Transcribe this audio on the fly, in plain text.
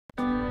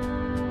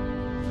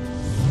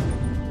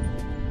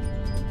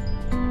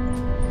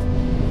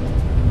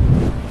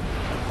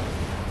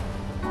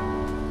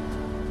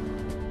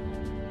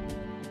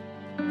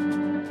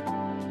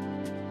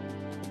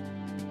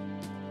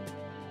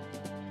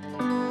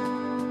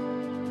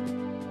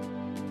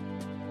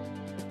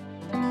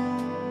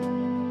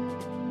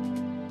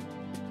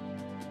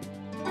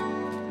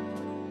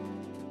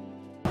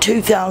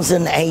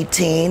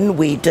2018,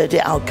 we did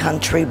our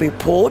country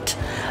report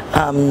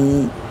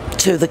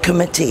to the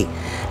committee,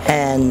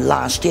 and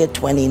last year,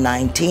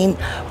 2019,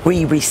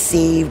 we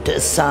received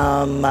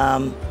some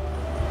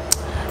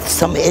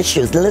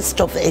issues, list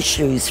of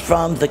issues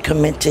from the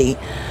committee.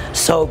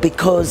 So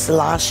because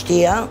last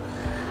year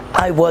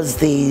I was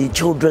the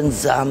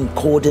children's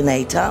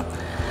coordinator,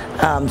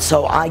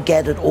 so I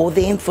gathered all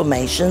the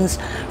information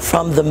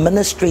from the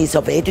Ministries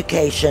of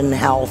Education,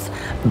 Health,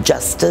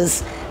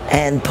 Justice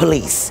and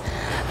Police.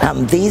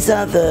 These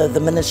are the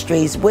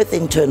ministries with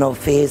Internal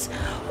Affairs.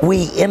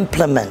 We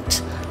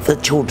implement the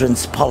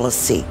children's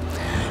policy.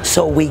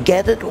 So we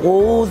gathered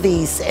all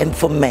these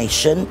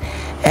information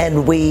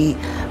and we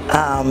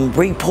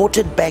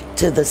reported back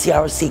to the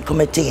CRC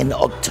committee in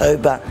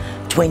October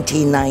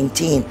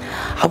 2019.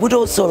 I would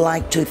also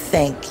like to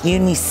thank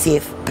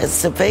UNICEF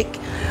Pacific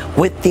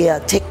with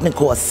their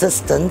technical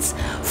assistance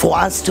for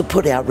us to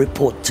put our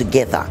report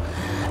together.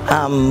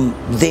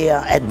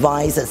 Their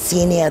advisor,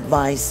 senior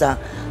advisor,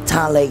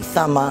 Tale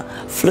Thama,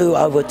 flew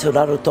over to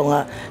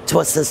Rarotonga to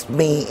assist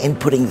me in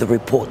putting the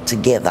report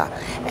together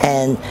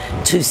and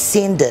to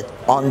send it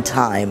on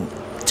time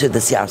to the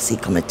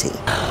CRC committee.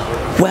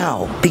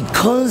 Well,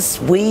 because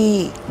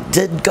we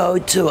did go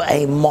to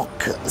a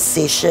mock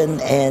session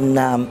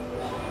in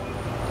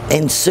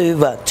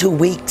Suva 2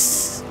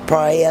 weeks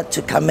prior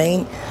to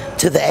coming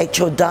to the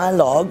actual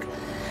dialogue,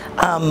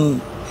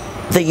 the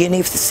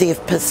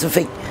UNICEF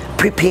Pacific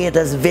prepared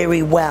us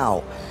very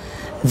well.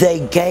 They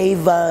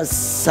gave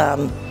us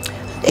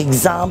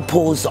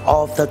examples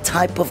of the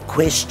type of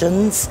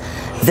questions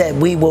that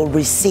we will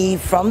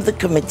receive from the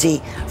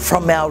committee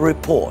from our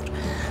report.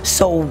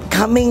 So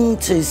coming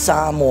to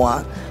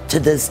Samoa, to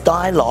this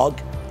dialogue,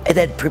 it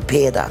had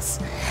prepared us.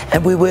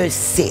 And we were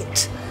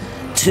set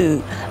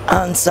to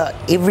answer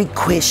every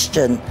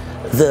question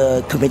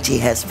the committee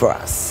has for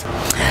us.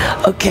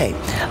 Okay,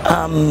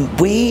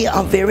 we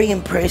are very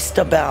impressed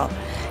about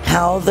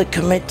how the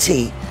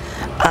committee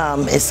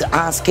is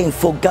asking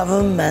for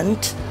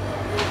government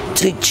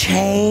to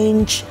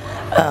change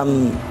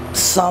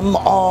some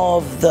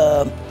of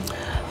the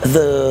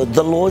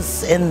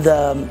laws in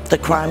the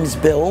crimes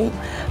bill,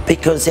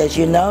 because as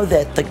you know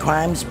that the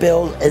crimes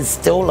bill is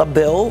still a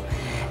bill,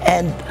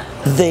 and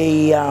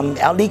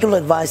our legal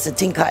advisor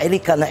Tinka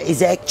Elikana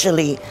is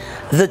actually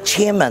the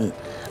chairman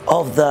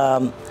of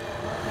the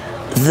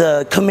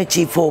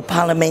committee for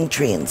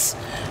parliamentarians.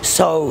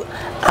 So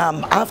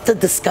after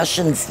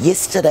discussions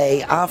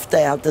yesterday, after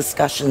our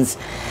discussions,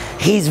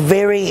 he's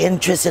very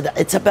interested.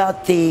 It's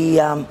about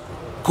the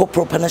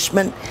corporal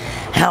punishment,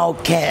 how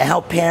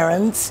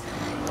parents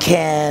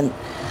can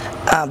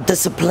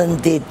discipline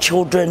their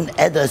children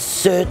at a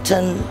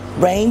certain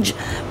range,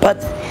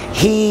 but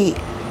he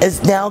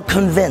is now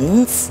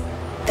convinced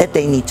that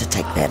they need to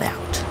take that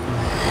out.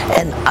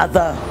 And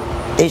other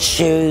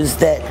issues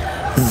that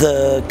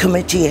the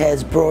committee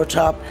has brought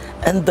up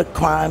in the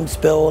crimes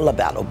bill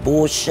about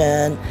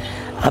abortion,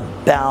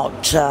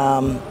 about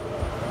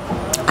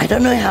I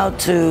don't know how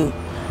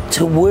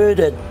to word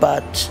it,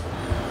 but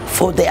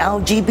for the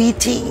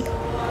LGBT,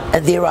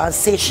 there are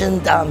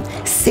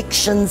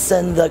sections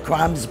in the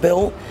crimes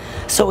bill.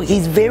 So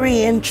he's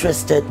very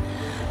interested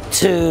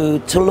to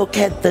look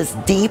at this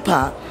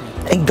deeper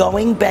and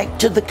going back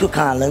to the Cook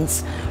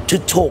Islands to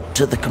talk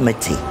to the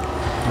committee.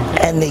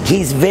 And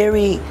he's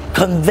very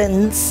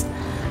convinced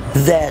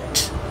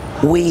that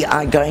we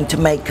are going to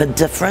make a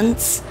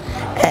difference,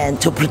 and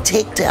to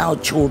protect our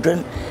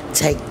children,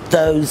 take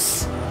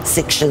those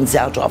sections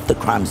out of the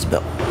crimes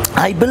bill.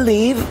 I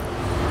believe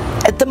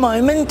at the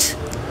moment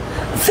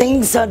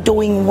things are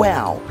doing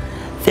well.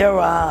 There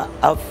are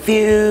a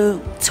few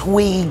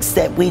tweaks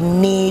that we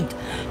need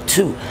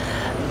to,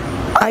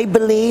 I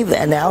believe,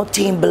 and our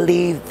team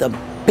believe, the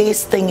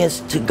best thing is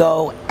to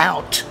go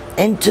out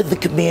into the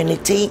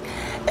community,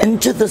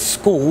 into the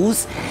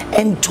schools,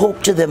 and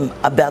talk to them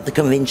about the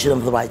Convention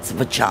of the Rights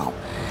of a Child.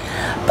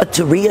 But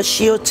to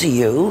reassure to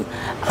you,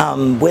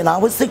 when I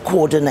was the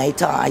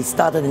coordinator, I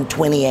started in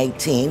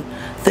 2018,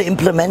 the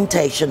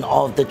implementation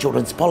of the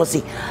children's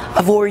policy.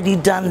 I've already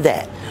done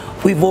that.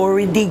 We've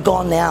already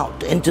gone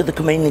out into the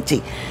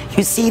community.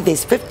 You see,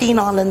 there's 15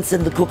 islands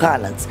in the Cook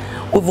Islands.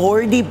 We've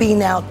already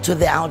been out to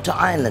the outer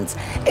islands,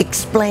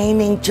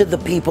 explaining to the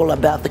people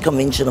about the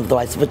Convention of the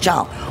Rights of a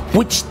Child,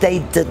 which they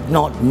did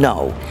not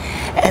know.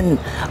 And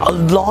a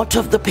lot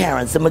of the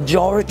parents, the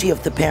majority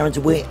of the parents,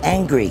 were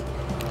angry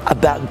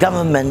about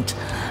government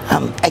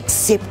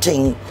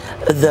accepting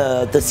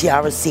the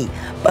CRC,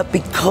 but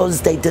because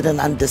they didn't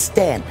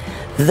understand,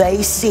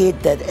 they said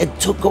that it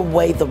took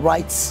away the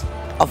rights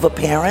of a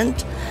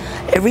parent.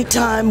 Every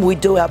time we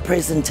do our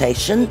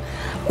presentation,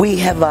 we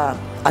have a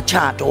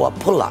chart or a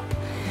pull-up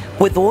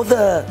with all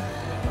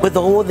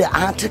the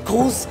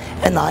articles,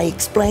 and I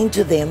explain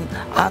to them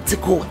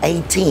Article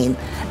 18.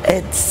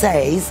 It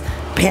says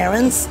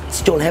parents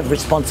still have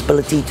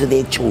responsibility to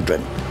their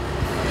children.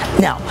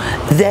 Now,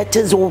 that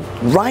is all.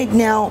 Right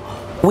now,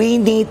 we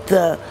need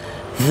the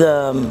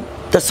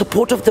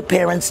support of the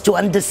parents to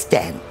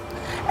understand,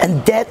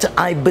 and that,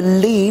 I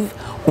believe,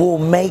 will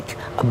make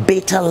a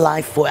better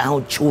life for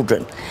our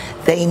children.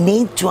 They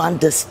need to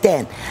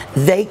understand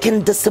they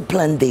can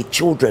discipline their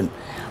children,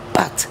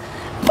 but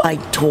by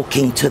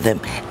talking to them,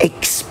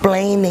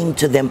 explaining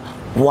to them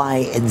why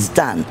it's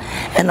done.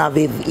 And I've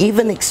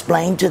even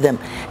explained to them,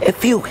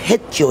 if you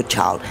hit your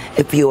child,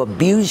 if you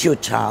abuse your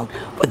child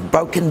with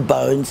broken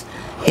bones,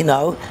 you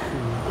know,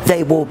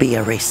 they will be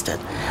arrested.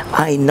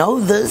 I know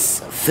this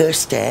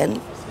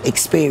firsthand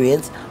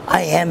experience.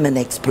 I am an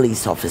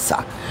ex-police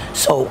officer,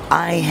 so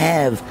I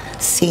have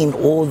seen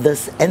all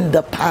this in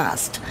the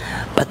past.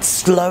 But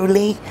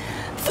slowly,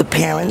 the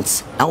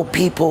parents, our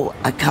people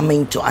are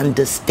coming to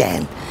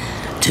understand.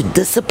 To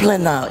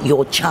discipline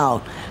your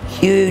child,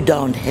 you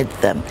don't hit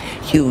them,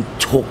 you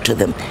talk to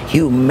them,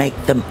 you make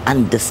them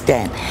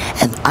understand.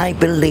 And I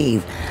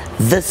believe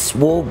this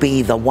will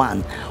be the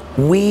one.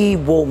 We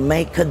will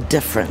make a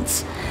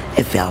difference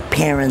if our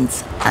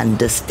parents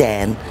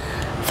understand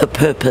the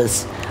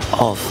purpose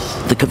of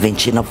the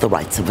Convention of the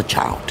Rights of a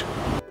Child.